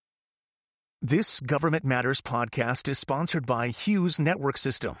This Government Matters podcast is sponsored by Hughes Network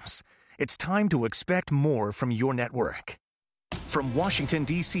Systems. It's time to expect more from your network. From Washington,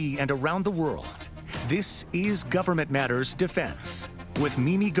 D.C. and around the world, this is Government Matters Defense with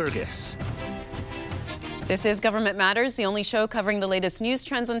Mimi Gerges. This is Government Matters, the only show covering the latest news,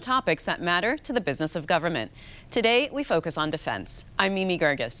 trends, and topics that matter to the business of government. Today, we focus on defense. I'm Mimi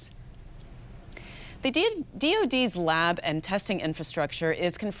Gerges. The DoD's lab and testing infrastructure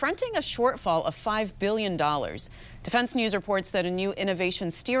is confronting a shortfall of $5 billion. Defense News reports that a new innovation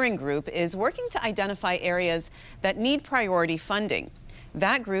steering group is working to identify areas that need priority funding.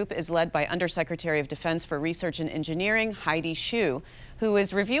 That group is led by Undersecretary of Defense for Research and Engineering, Heidi Shyu, who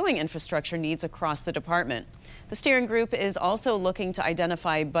is reviewing infrastructure needs across the department. The steering group is also looking to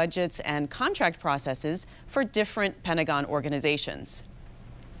identify budgets and contract processes for different Pentagon organizations.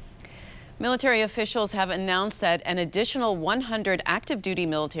 Military officials have announced that an additional 100 active duty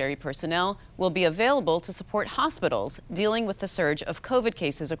military personnel will be available to support hospitals dealing with the surge of COVID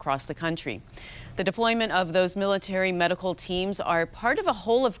cases across the country. The deployment of those military medical teams are part of a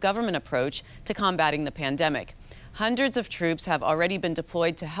whole of government approach to combating the pandemic. Hundreds of troops have already been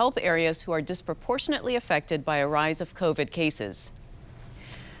deployed to help areas who are disproportionately affected by a rise of COVID cases.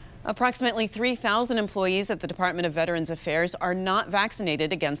 Approximately 3,000 employees at the Department of Veterans Affairs are not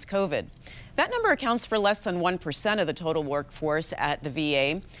vaccinated against COVID. That number accounts for less than 1% of the total workforce at the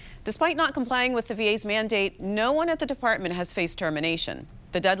VA. Despite not complying with the VA's mandate, no one at the department has faced termination.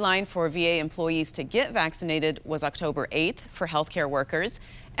 The deadline for VA employees to get vaccinated was October 8th for healthcare workers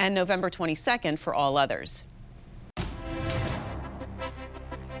and November 22nd for all others.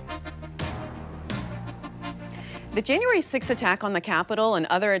 The January 6th attack on the Capitol and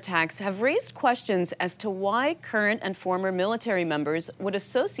other attacks have raised questions as to why current and former military members would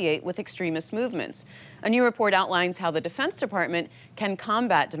associate with extremist movements. A new report outlines how the Defense Department can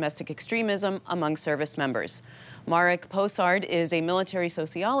combat domestic extremism among service members. Marek Posard is a military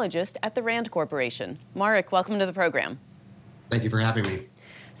sociologist at the RAND Corporation. Marek, welcome to the program. Thank you for having me.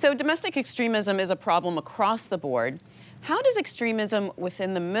 So domestic extremism is a problem across the board. How does extremism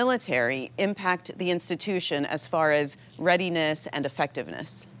within the military impact the institution as far as readiness and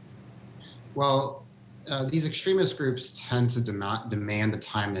effectiveness? Well, these extremist groups tend to demand the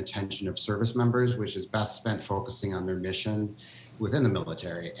time and attention of service members, which is best spent focusing on their mission within the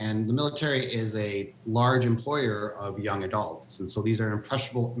military. And the military is a large employer of young adults. And so these are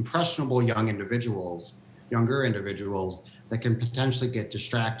impressionable younger individuals that can potentially get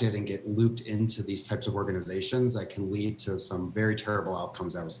distracted and get looped into these types of organizations that can lead to some very terrible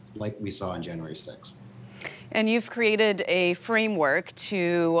outcomes like we saw on January 6th. And you've created a framework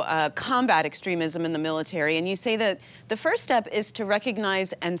to combat extremism in the military, and you say that the first step is to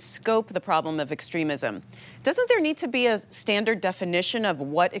recognize and scope the problem of extremism. Doesn't there need to be a standard definition of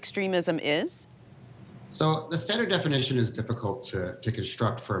what extremism is? So the standard definition is difficult to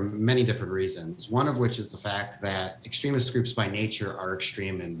construct for many different reasons, one of which is the fact that extremist groups by nature are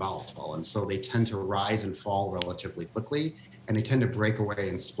extreme and volatile, and so they tend to rise and fall relatively quickly, and they tend to break away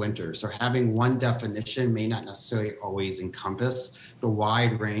in splinters. So having one definition may not necessarily always encompass the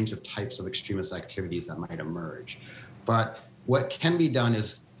wide range of types of extremist activities that might emerge. But what can be done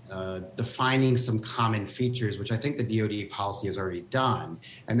is defining some common features, which I think the DoD policy has already done,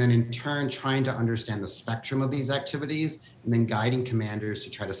 and then in turn trying to understand the spectrum of these activities, and then guiding commanders to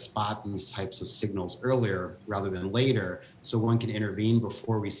try to spot these types of signals earlier rather than later, so one can intervene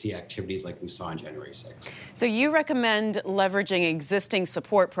before we see activities like we saw on January 6th. So you recommend leveraging existing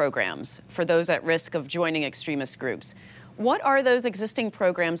support programs for those at risk of joining extremist groups. What are those existing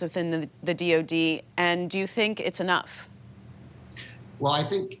programs within the DoD, and do you think it's enough? Well, I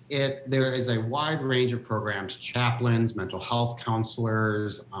think there is a wide range of programs, chaplains, mental health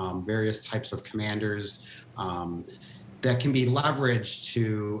counselors, various types of commanders that can be leveraged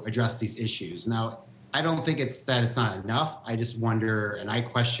to address these issues. Now, I don't think it's not enough. I just wonder, and I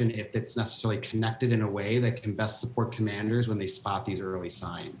question if it's necessarily connected in a way that can best support commanders when they spot these early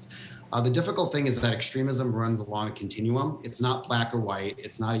signs. The difficult thing is that extremism runs along a continuum. It's not black or white.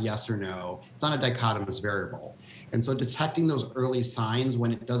 It's not a yes or no. It's not a dichotomous variable. And so detecting those early signs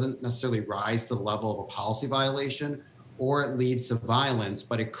when it doesn't necessarily rise to the level of a policy violation or it leads to violence,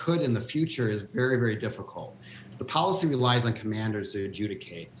 but it could in the future, is very, very difficult. The policy relies on commanders to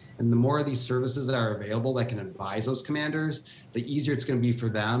adjudicate. And the more of these services that are available that can advise those commanders, the easier it's going to be for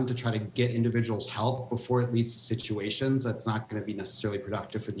them to try to get individuals help before it leads to situations that's not going to be necessarily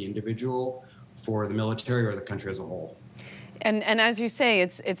productive for the individual, for the military, or the country as a whole. And as you say,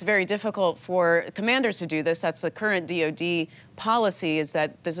 it's very difficult for commanders to do this. That's the current DoD policy, is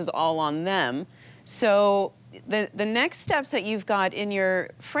that this is all on them. So the next steps that you've got in your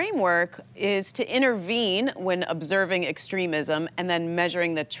framework is to intervene when observing extremism and then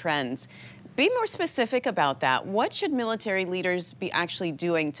measuring the trends. Be more specific about that. What should military leaders be actually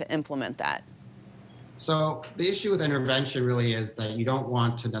doing to implement that? So the issue with intervention really is that you don't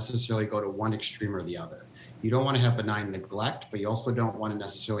want to necessarily go to one extreme or the other. You don't want to have benign neglect, but you also don't want to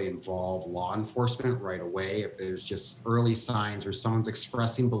necessarily involve law enforcement right away if there's just early signs or someone's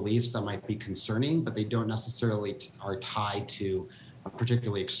expressing beliefs that might be concerning, but they don't necessarily are tied to a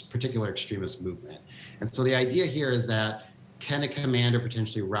particular extremist movement. And so the idea here is that can a commander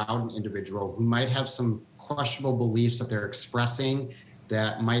potentially route an individual who might have some questionable beliefs that they're expressing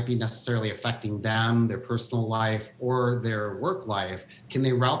that might be necessarily affecting them, their personal life, or their work life? Can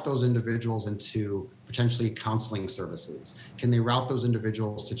they route those individuals into potentially counseling services? Can they route those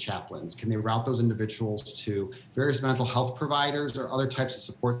individuals to chaplains? Can they route those individuals to various mental health providers or other types of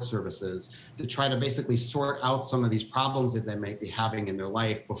support services to try to basically sort out some of these problems that they might be having in their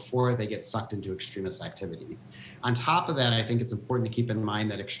life before they get sucked into extremist activity? On top of that, I think it's important to keep in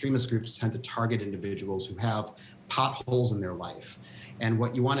mind that extremist groups tend to target individuals who have potholes in their life. And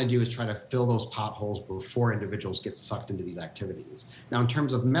what you want to do is try to fill those potholes before individuals get sucked into these activities. Now, in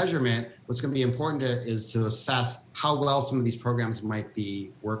terms of measurement, what's going to be important is to assess how well some of these programs might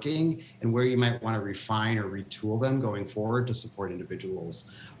be working and where you might want to refine or retool them going forward to support individuals,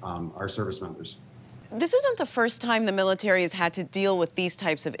 our service members. This isn't the first time the military has had to deal with these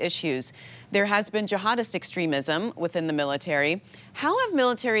types of issues. There has been jihadist extremism within the military. How have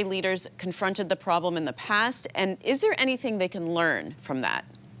military leaders confronted the problem in the past, and is there anything they can learn from that?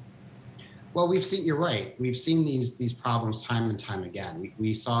 Well, you're right. We've seen these problems time and time again.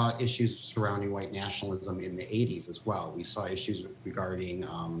 We saw issues surrounding white nationalism in the 80s as well. We saw issues regarding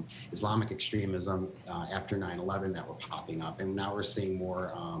Islamic extremism after 9/11 that were popping up, and now we're seeing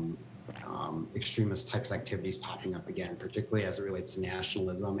more extremist types activities popping up again, particularly as it relates to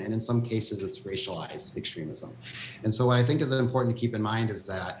nationalism, and in some cases it's racialized extremism. And so what I think is important to keep in mind is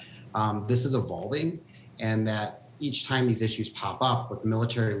that this is evolving, and that each time these issues pop up, what the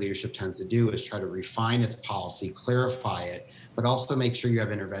military leadership tends to do is try to refine its policy, clarify it, but also make sure you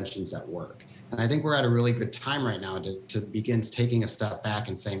have interventions that work. And I think we're at a really good time right now to begin taking a step back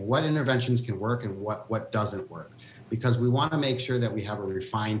and saying what interventions can work and what doesn't work. Because we want to make sure that we have a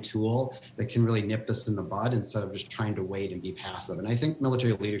refined tool that can really nip this in the bud instead of just trying to wait and be passive. And I think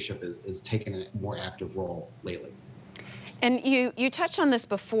military leadership is taking a more active role lately. And you touched on this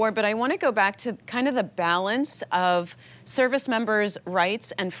before, but I want to go back to kind of the balance of service members'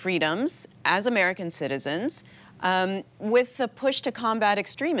 rights and freedoms as American citizens with the push to combat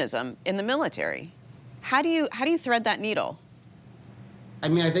extremism in the military. How do you thread that needle? I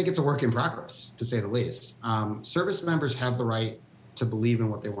mean, I think it's a work in progress, to say the least. Service members have the right to believe in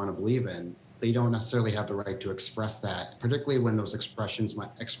what they want to believe in. They don't necessarily have the right to express that, particularly when those expressions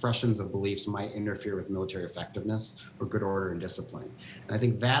of beliefs might interfere with military effectiveness or good order and discipline. And I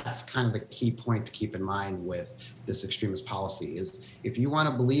think that's kind of the key point to keep in mind with this extremist policy is if you want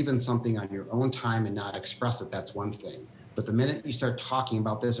to believe in something on your own time and not express it, that's one thing. But the minute you start talking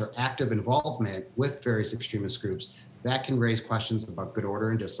about this or active involvement with various extremist groups, that can raise questions about good order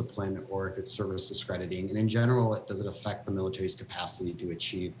and discipline, or if it's service discrediting. And in general, does it affect the military's capacity to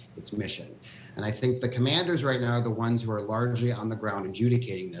achieve its mission? And I think the commanders right now are the ones who are largely on the ground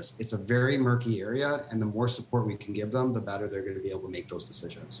adjudicating this. It's a very murky area, and the more support we can give them, the better they're going to be able to make those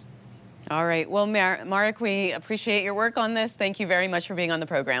decisions. All right. Well, Marek, we appreciate your work on this. Thank you very much for being on the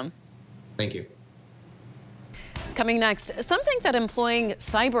program. Thank you. Coming next, some think that employing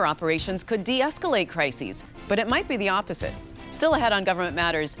cyber operations could de-escalate crises, but it might be the opposite. Still ahead on Government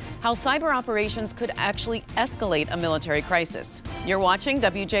Matters, how cyber operations could actually escalate a military crisis. You're watching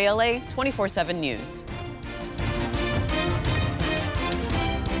WJLA 24/7 News.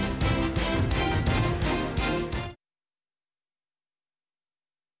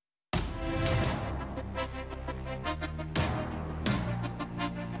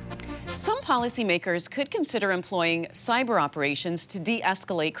 Some policymakers could consider employing cyber operations to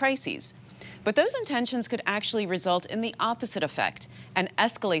de-escalate crises. But those intentions could actually result in the opposite effect and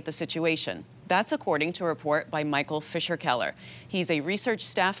escalate the situation. That's according to a report by Michael Fischerkeller. He's a research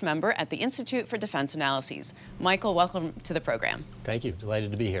staff member at the Institute for Defense Analyses. Michael, welcome to the program. Thank you. Delighted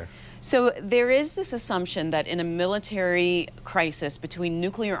to be here. So there is this assumption that in a military crisis between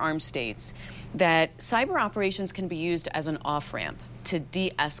nuclear armed states, that cyber operations can be used as an off-ramp to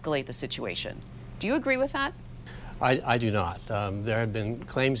de-escalate the situation. Do you agree with that? I do not. There have been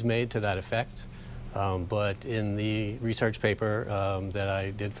claims made to that effect, but in the research paper that I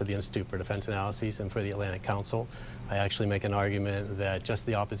did for the Institute for Defense Analyses and for the Atlantic Council, I actually make an argument that just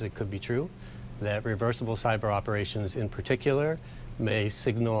the opposite could be true, that reversible cyber operations in particular may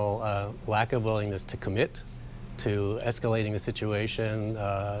signal a lack of willingness to commit to escalating the situation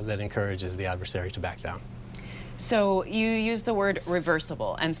that encourages the adversary to back down. So you use the word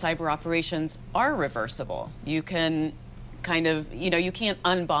reversible, and cyber operations are reversible. You can kind of, you can't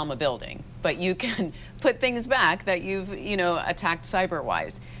unbomb a building, but you can put things back that you've, attacked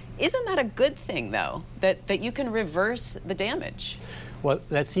cyber-wise. Isn't that a good thing, though, that you can reverse the damage? Well,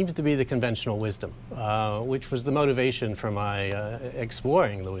 that seems to be the conventional wisdom, which was the motivation for my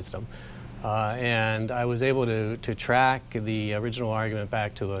exploring the wisdom. And I was able to track the original argument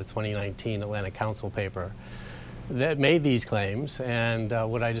back to a 2019 Atlantic Council paper that made these claims, and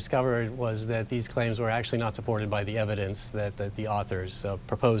what I discovered was that these claims were actually not supported by the evidence that the authors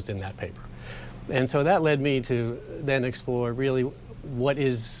proposed in that paper. And so that led me to then explore really what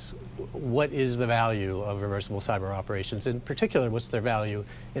is the value of reversible cyber operations, in particular what's their value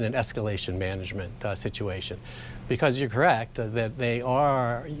in an escalation management situation. Because you're correct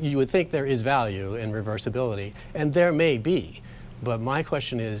that you would think there is value in reversibility, and there may be. But my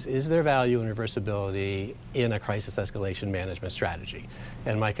question is there value in reversibility in a crisis escalation management strategy?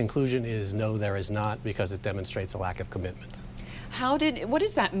 And my conclusion is no, there is not, because it demonstrates a lack of commitment. What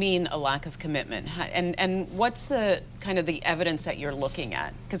does that mean, a lack of commitment? And what's the kind of the evidence that you're looking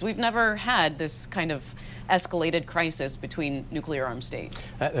at? Because we've never had this kind of escalated crisis between nuclear armed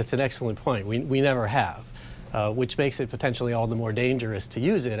states. That's an excellent point. We never have. Which makes it potentially all the more dangerous to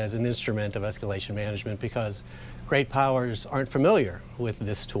use it as an instrument of escalation management, because great powers aren't familiar with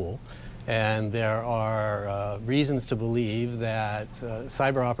this tool. And there are reasons to believe that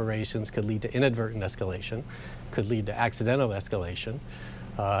cyber operations could lead to inadvertent escalation, could lead to accidental escalation,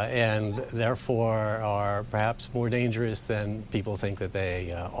 and therefore are perhaps more dangerous than people think that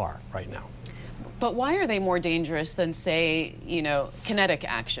they are right now. But why are they more dangerous than, say, kinetic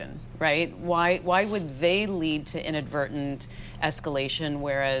action, right? Why would they lead to inadvertent escalation,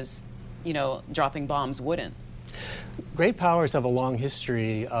 whereas, dropping bombs wouldn't? Great powers have a long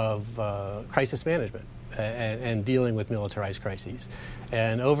history of crisis management and dealing with militarized crises.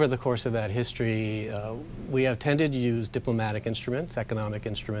 And over the course of that history, we have tended to use diplomatic instruments, economic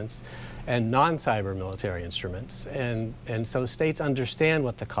instruments, and non-cyber military instruments. And so states understand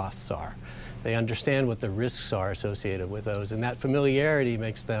what the costs are. They understand what the risks are associated with those, and that familiarity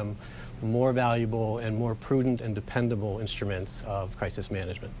makes them more valuable and more prudent and dependable instruments of crisis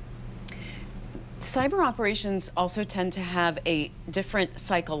management. Cyber operations also tend to have a different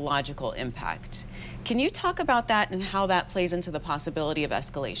psychological impact. Can you talk about that and how that plays into the possibility of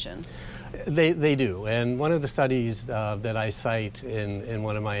escalation? They do, and one of the studies that I cite in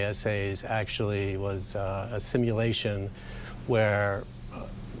one of my essays actually was a simulation where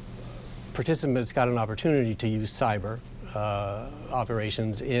participants got an opportunity to use cyber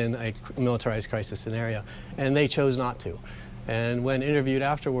operations in a militarized crisis scenario, and they chose not to. And when interviewed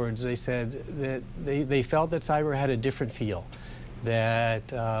afterwards, they said that they felt that cyber had a different feel, that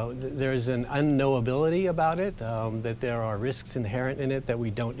there's an unknowability about it, that there are risks inherent in it that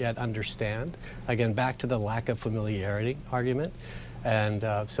we don't yet understand. Again, back to the lack of familiarity argument. And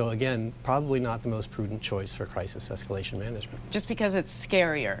so again, probably not the most prudent choice for crisis escalation management. Just because it's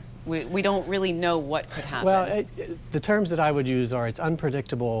scarier. We don't really know what could happen. Well, the terms that I would use are it's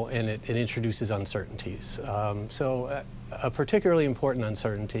unpredictable and it introduces uncertainties. So a particularly important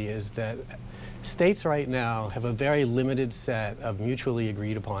uncertainty is that states right now have a very limited set of mutually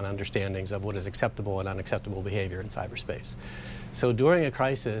agreed upon understandings of what is acceptable and unacceptable behavior in cyberspace. So during a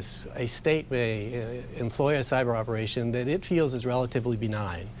crisis, a state may employ a cyber operation that it feels is relatively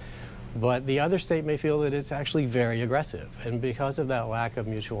benign, but the other state may feel that it's actually very aggressive. And because of that lack of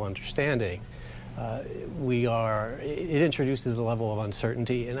mutual understanding, it introduces the level of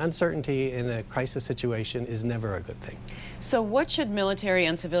uncertainty, and uncertainty in a crisis situation is never a good thing. So what should military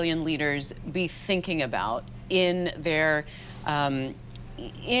and civilian leaders be thinking about in their,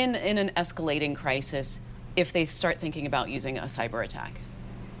 in an escalating crisis if they start thinking about using a cyber attack?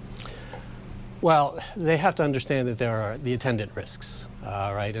 Well, they have to understand that there are the attendant risks,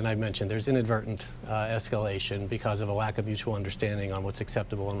 right? And I mentioned there's inadvertent escalation because of a lack of mutual understanding on what's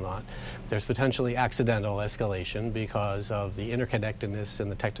acceptable and not. There's potentially accidental escalation because of the interconnectedness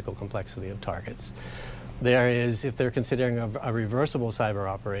and the technical complexity of targets. There is, if they're considering a reversible cyber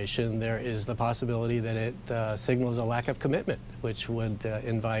operation, there is the possibility that it signals a lack of commitment, which would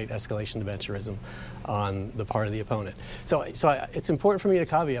invite escalation to venturism on the part of the opponent. So it's important for me to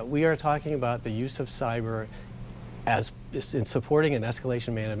caveat, we are talking about the use of cyber as in supporting an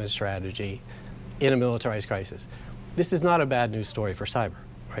escalation management strategy in a militarized crisis. This is not a bad news story for cyber.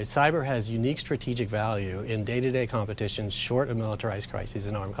 right? Cyber has unique strategic value in day-to-day competition short of militarized crises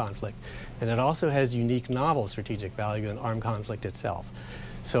and armed conflict. And it also has unique novel strategic value in armed conflict itself.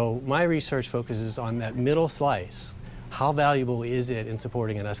 So my research focuses on that middle slice. How valuable is it in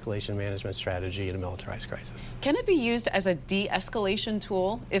supporting an escalation management strategy in a militarized crisis? Can it be used as a de-escalation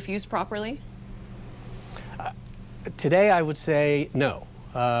tool if used properly? Today I would say no.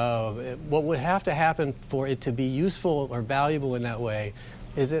 What would have to happen for it to be useful or valuable in that way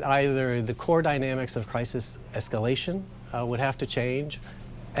is that either the core dynamics of crisis escalation would have to change,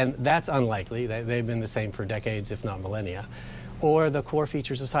 and that's unlikely. They've been the same for decades, if not millennia. Or the core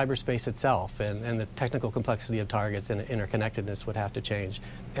features of cyberspace itself and the technical complexity of targets and interconnectedness would have to change.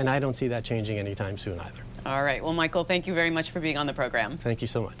 And I don't see that changing anytime soon either. All right. Well, Michael, thank you very much for being on the program. Thank you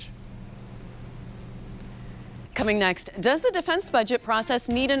so much. Coming next, does the defense budget process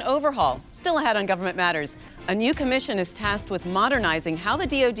need an overhaul? Still ahead on Government Matters, a new commission is tasked with modernizing how the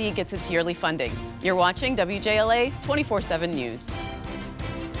DoD gets its yearly funding. You're watching WJLA 24/7 News.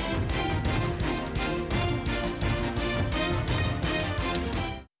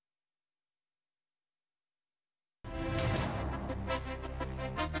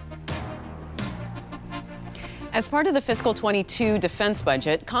 As part of the fiscal 22 defense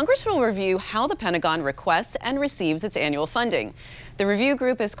budget, Congress will review how the Pentagon requests and receives its annual funding. The review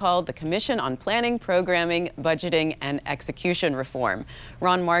group is called the Commission on Planning, Programming, Budgeting, and Execution Reform.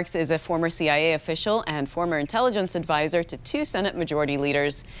 Ron Marks is a former CIA official and former intelligence advisor to 2 Senate Majority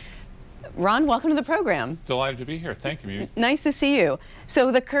Leaders. Ron, welcome to the program. Delighted to be here. Thank you, Mimi. Nice to see you.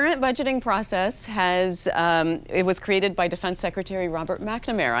 So the current budgeting process it was created by Defense Secretary Robert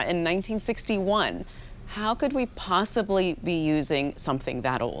McNamara in 1961. How could we possibly be using something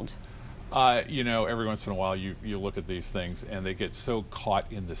that old? Every once in a while you look at these things and they get so caught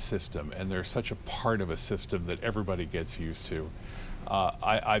in the system, and they're such a part of a system that everybody gets used to.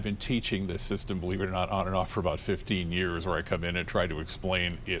 I've been teaching this system, believe it or not, on and off for about 15 years, where I come in and try to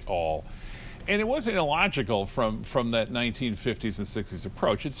explain it all. And it wasn't illogical from that 1950s and 60s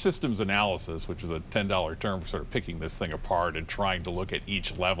approach. It's systems analysis, which is a $10 term for sort of picking this thing apart and trying to look at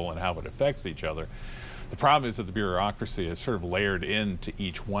each level and how it affects each other. The problem is that the bureaucracy is sort of layered into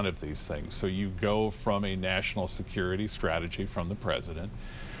each one of these things. So you go from a national security strategy from the president.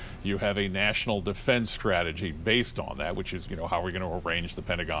 You have a national defense strategy based on that, which is, how we're going to arrange the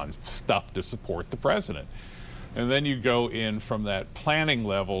Pentagon stuff to support the president. And then you go in from that planning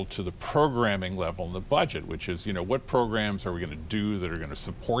level to the programming level in the budget, which is, what programs are we going to do that are going to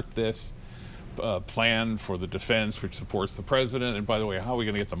support this? Plan for the defense, which supports the president. And by the way, how are we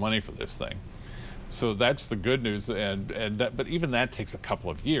going to get the money for this thing? So that's the good news, but even that takes a couple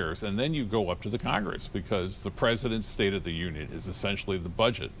of years, and then you go up to the Congress, because the President's State of the Union is essentially the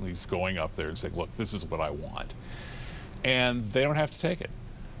budget. He's going up there and saying, look, this is what I want. And they don't have to take it.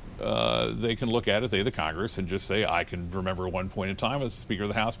 They can look at it, the Congress, and just say, I can remember one point in time, as Speaker of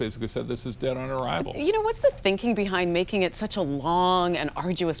the House basically said, this is dead on arrival. What's the thinking behind making it such a long and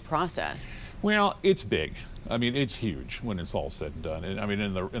arduous process? Well, it's big. It's huge when it's all said and done. And,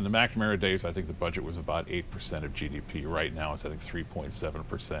 in the McNamara days, I think the budget was about 8% of GDP. Right now, it's, I think,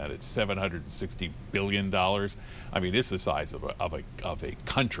 3.7%. It's $760 billion. It's the size of a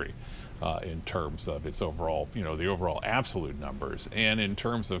country in terms of its overall, the overall absolute numbers. And in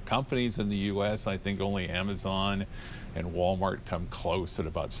terms of companies in the U.S., I think only Amazon and Walmart come close at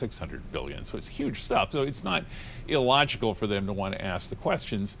about $600 billion. So it's huge stuff. So it's not illogical for them to want to ask the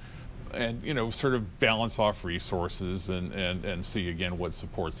questions and, sort of balance off resources and see again what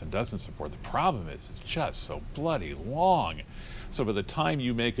supports and doesn't support. The problem is it's just so bloody long. So by the time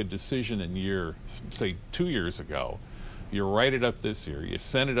you make a decision in say 2 years ago, you write it up this year, you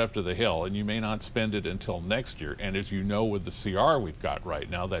send it up to the Hill, and you may not spend it until next year. And as you know, with the CR we've got right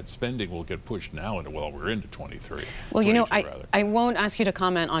now, that spending will get pushed now into, we're into 23. Well, I won't ask you to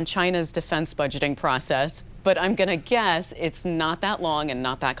comment on China's defense budgeting process, but I'm going to guess it's not that long and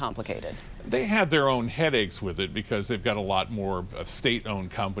not that complicated. They have their own headaches with it because they've got a lot more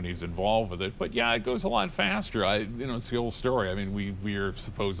state-owned companies involved with it. But yeah, it goes a lot faster. It's the old story. We are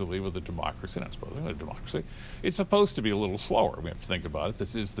supposedly with a democracy, not supposedly with a democracy. It's supposed to be a little slower. We have to think about it.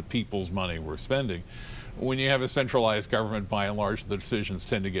 This is the people's money we're spending. When you have a centralized government, by and large, the decisions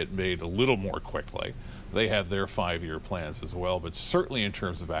tend to get made a little more quickly. They have their 5-year plans as well, but certainly in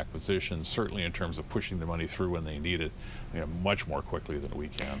terms of acquisition, certainly in terms of pushing the money through when they need it, much more quickly than we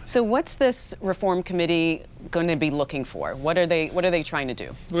can. So what's this reform committee going to be looking for? What are they trying to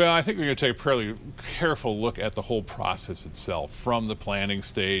do? Well, I think we're going to take a fairly careful look at the whole process itself, from the planning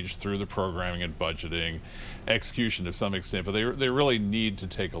stage through the programming and budgeting, execution to some extent, but they really need to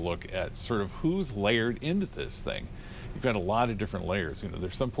take a look at sort of who's layered into this thing. you've got a lot of different layers.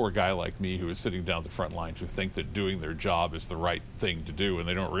 There's some poor guy like me who is sitting down the front lines who think that doing their job is the right thing to do, and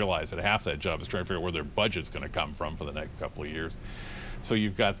they don't realize that half that job is trying to figure out where their budget's going to come from for the next couple of years. So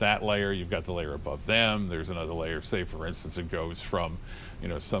you've got that layer, you've got the layer above them, there's another layer, say for instance it goes from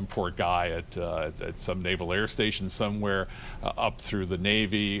some poor guy at some naval air station somewhere, up through the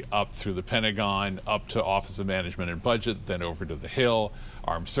Navy, up through the Pentagon, up to Office of Management and Budget, then over to the Hill.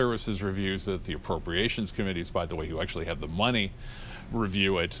 Armed Services reviews it. The Appropriations Committees, by the way, who actually have the money,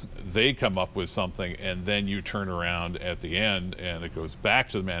 review it. They come up with something, and then you turn around at the end, and it goes back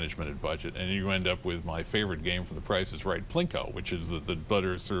to the Management and Budget, and you end up with my favorite game from The Price is Right, Plinko, which is that the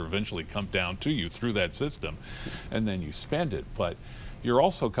butters sort of eventually come down to you through that system, and then you spend it. But you're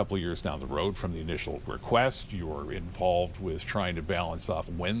also a couple of years down the road from the initial request. You're involved with trying to balance off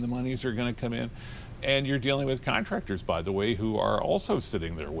when the monies are going to come in. And you're dealing with contractors, by the way, who are also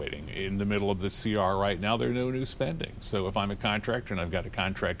sitting there waiting. In the middle of the CR right now, there's no new spending. So if I'm a contractor and I've got a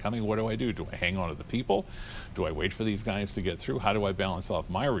contract coming, what do? Do I hang on to the people? Do I wait for these guys to get through? How do I balance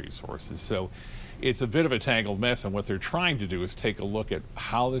off my resources? So it's a bit of a tangled mess, and what they're trying to do is take a look at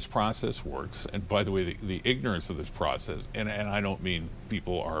how this process works. And by the way, the ignorance of this process, and I don't mean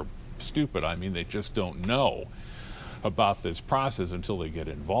people are stupid, I mean they just don't know about this process until they get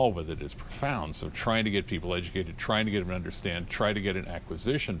involved with it is profound. So trying to get people educated, trying to get them to understand, try to get an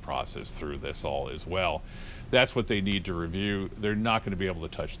acquisition process through this all as well. That's what they need to review. They're not going to be able to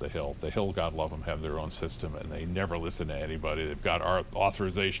touch the Hill. The Hill, God love them, have their own system, and they never listen to anybody. They've got our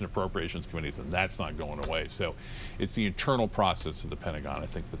authorization appropriations committees, and that's not going away. So it's the internal process of the Pentagon, I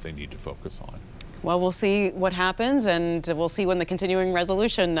think, that they need to focus on. Well, we'll see what happens, and we'll see when the continuing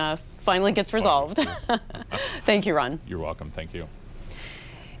resolution finally gets resolved. Thank you, Ron. You're welcome. Thank you.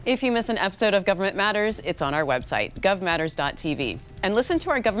 If you miss an episode of Government Matters, it's on our website, govmatters.tv. And listen to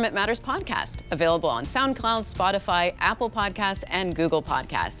our Government Matters podcast, available on SoundCloud, Spotify, Apple Podcasts, and Google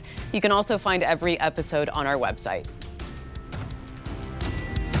Podcasts. You can also find every episode on our website.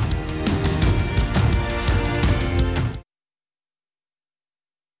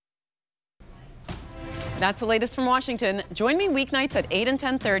 That's the latest from Washington. Join me weeknights at 8 and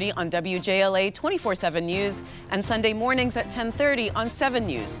 10:30 on WJLA 24/7 News and Sunday mornings at 10:30 on 7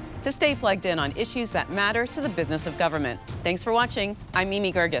 News to stay plugged in on issues that matter to the business of government. Thanks for watching. I'm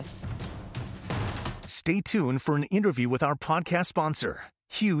Mimi Gergis. Stay tuned for an interview with our podcast sponsor,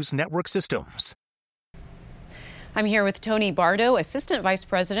 Hughes Network Systems. I'm here with Tony Bardo, Assistant Vice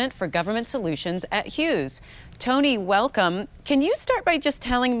President for Government Solutions at Hughes. Tony, welcome. Can you start by just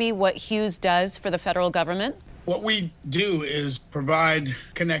telling me what Hughes does for the federal government? What we do is provide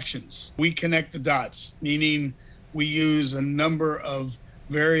connections. We connect the dots, meaning we use a number of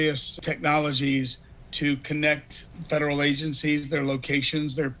various technologies to connect federal agencies, their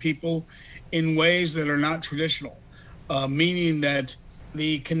locations, their people in ways that are not traditional, meaning that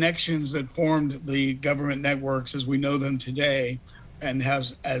the connections that formed the government networks as we know them today and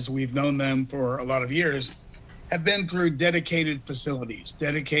as we've known them for a lot of years have been through dedicated facilities,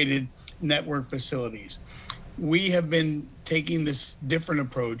 dedicated network facilities. We have been taking this different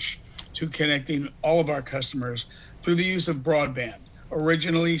approach to connecting all of our customers through the use of broadband,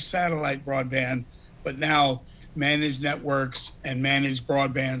 originally satellite broadband, but now managed networks and managed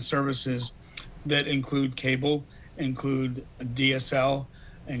broadband services that include cable, include DSL,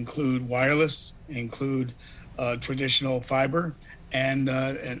 include wireless, include traditional fiber, and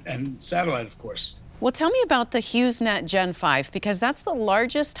satellite, of course. Well, tell me about the HughesNet Gen 5, because that's the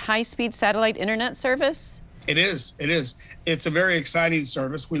largest high-speed satellite internet service. It is. It's a very exciting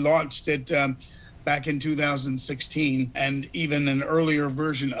service. We launched it back in 2016, and even an earlier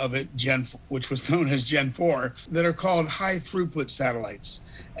version of it, which was known as Gen 4, that are called high-throughput satellites.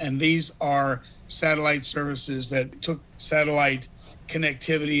 And these are satellite services that took satellite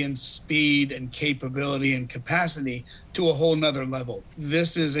connectivity and speed and capability and capacity to a whole nother level.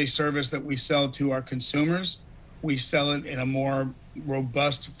 This is a service that we sell to our consumers. We sell it in a more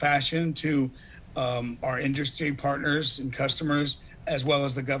robust fashion to our industry partners and customers, as well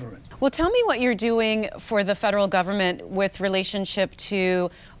as the government. Well, tell me what you're doing for the federal government with relationship to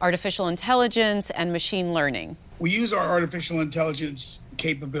artificial intelligence and machine learning. We use our artificial intelligence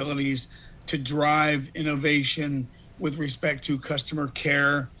capabilities to drive innovation with respect to customer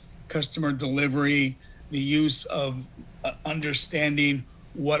care, customer delivery, the use of understanding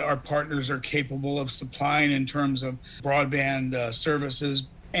what our partners are capable of supplying in terms of broadband services.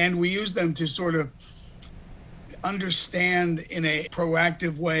 And we use them to sort of understand in a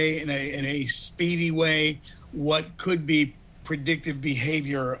proactive way, in a speedy way, what could be predictive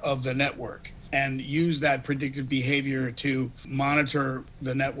behavior of the network. and use that predictive behavior to monitor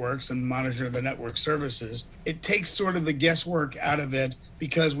the networks and monitor the network services. It takes sort of the guesswork out of it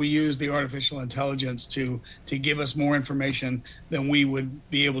because we use the artificial intelligence to give us more information than we would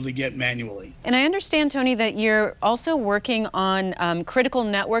be able to get manually. And I understand, Tony, that you're also working on critical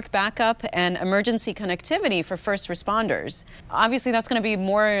network backup and emergency connectivity for first responders. Obviously, that's going to be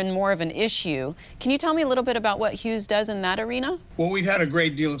more and more of an issue. Can you tell me a little bit about what Hughes does in that arena? Well, we've had a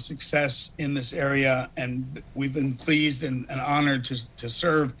great deal of success in this area, and we've been pleased and honored to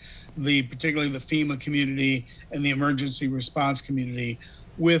serve particularly the FEMA community and the emergency response community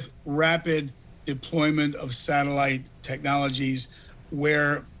with rapid deployment of satellite technologies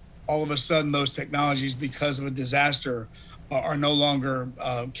where all of a sudden those technologies, because of a disaster, are no longer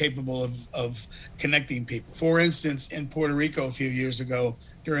capable of connecting people. For instance, in Puerto Rico a few years ago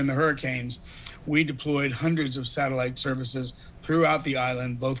during the hurricanes, we deployed hundreds of satellite services throughout the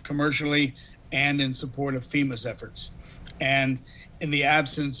island, both commercially and in support of FEMA's efforts. And in the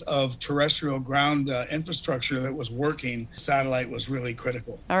absence of terrestrial ground infrastructure that was working, satellite was really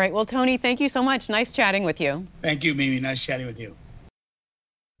critical. All right. Well, Tony, thank you so much. Nice chatting with you. Thank you, Mimi. Nice chatting with you.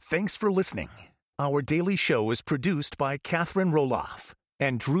 Thanks for listening. Our daily show is produced by Catherine Roloff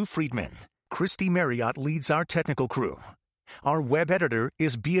and Drew Friedman. Christy Marriott leads our technical crew. Our web editor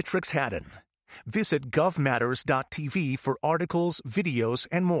is Beatrix Haddon. Visit govmatters.tv for articles, videos,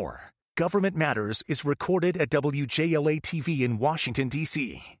 and more. Government Matters is recorded at WJLA-TV in Washington,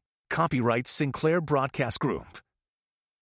 D.C. Copyright Sinclair Broadcast Group.